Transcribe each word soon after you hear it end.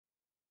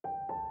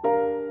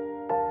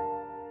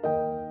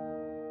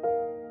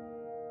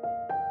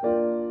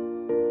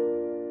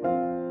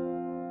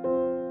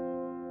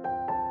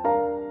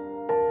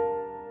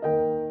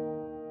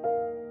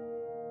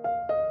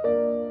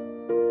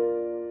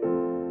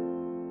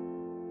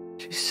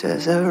She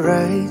says I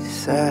write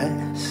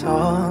sad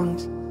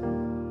songs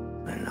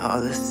when all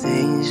the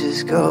things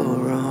just go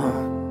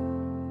wrong.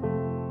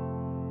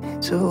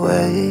 It's a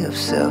way of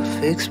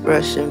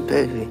self-expression,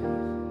 baby.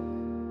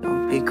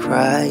 Don't be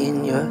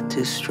crying, you're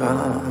too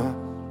strong.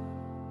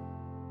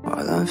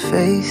 While I'm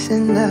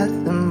facing at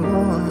the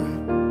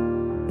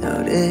moon,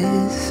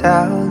 notice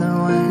how the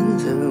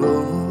winds are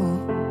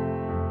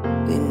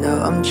moved. You know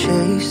I'm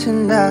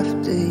chasing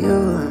after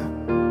you,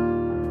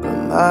 but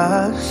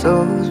my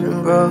soul's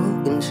been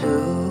broken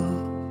too.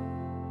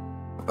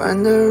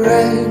 When the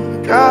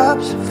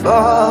raindrops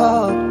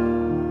fall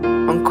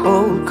on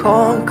cold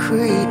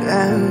concrete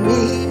and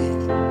me,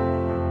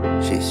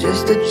 she's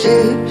just a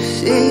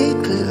gypsy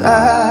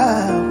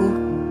cloud,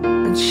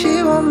 and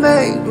she won't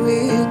make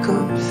me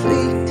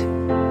complete.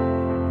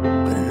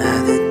 But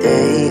another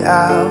day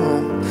I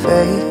won't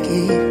fake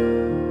it,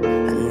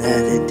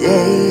 another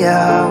day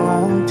I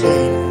won't take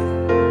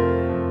it,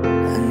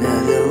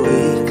 another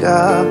week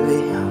I'll be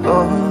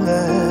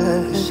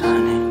homeless.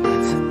 Honey,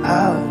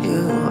 without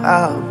you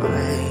I'll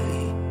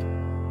break.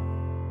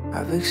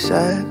 I've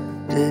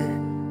accepted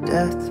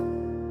death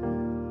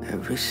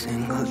every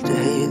single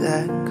day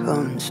that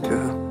comes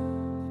through.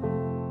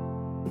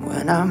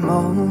 When our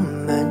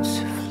moments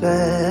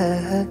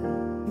fled,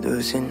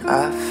 losing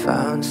I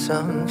found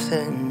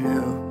something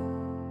new.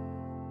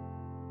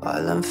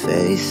 While I'm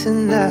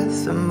facing at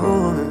the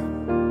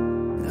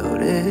moon,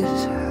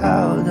 notice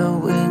how the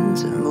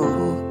winds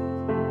move.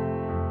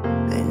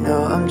 They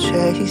know I'm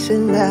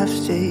chasing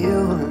after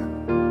you,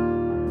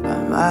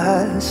 but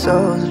my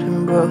soul's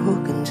been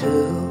broken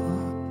too.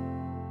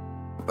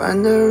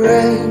 When the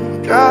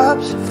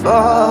raindrops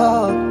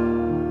fall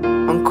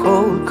on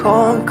cold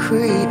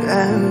concrete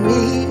and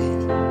me,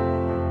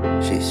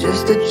 she's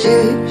just a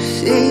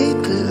gypsy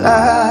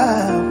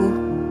cloud,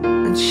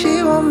 and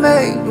she won't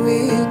make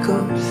me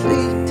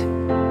complete.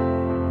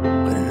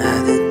 But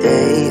another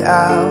day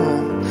I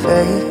won't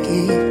fake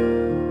it,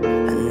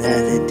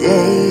 another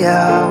day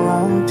I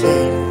won't take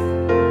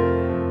it,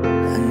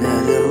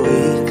 another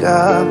week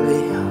I'll be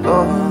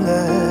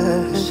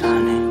homeless.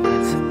 Honey,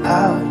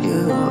 without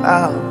you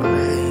I'll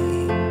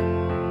break.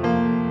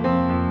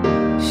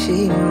 She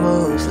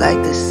moves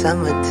like the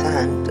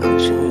summertime. Don't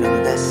you know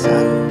that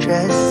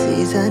sundress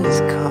season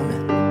is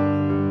coming?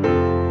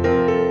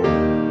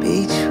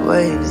 Beach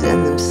waves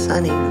and them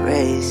sunny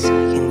rays, I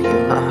can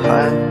hear my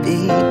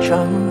heartbeat,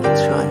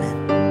 drums running.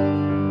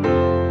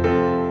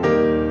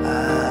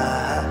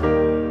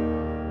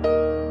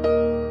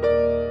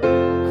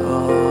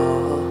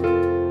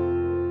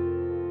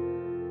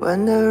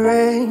 When the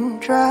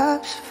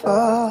raindrops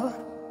fall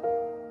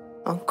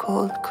on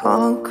cold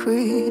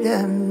concrete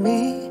and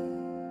me,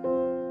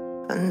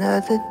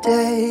 another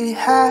day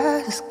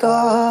has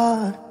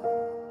gone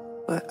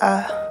where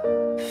I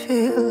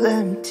feel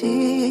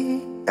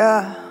empty.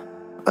 Yeah.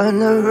 When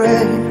the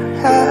rain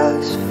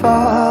has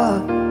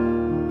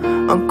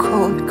fallen on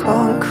cold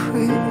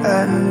concrete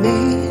and me,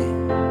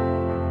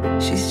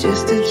 she's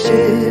just a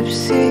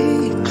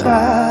gypsy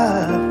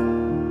cloud,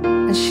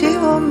 and she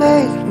won't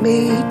make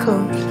me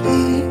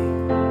complete.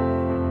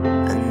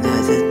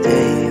 Another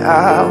day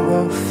I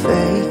won't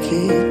fake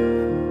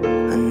it,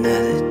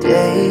 another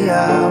day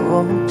I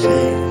won't take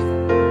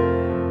it,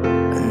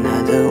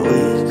 another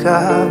week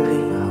I'll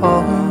be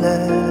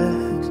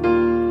homeless,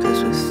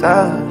 'cause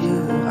without you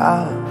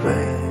I'll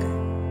break.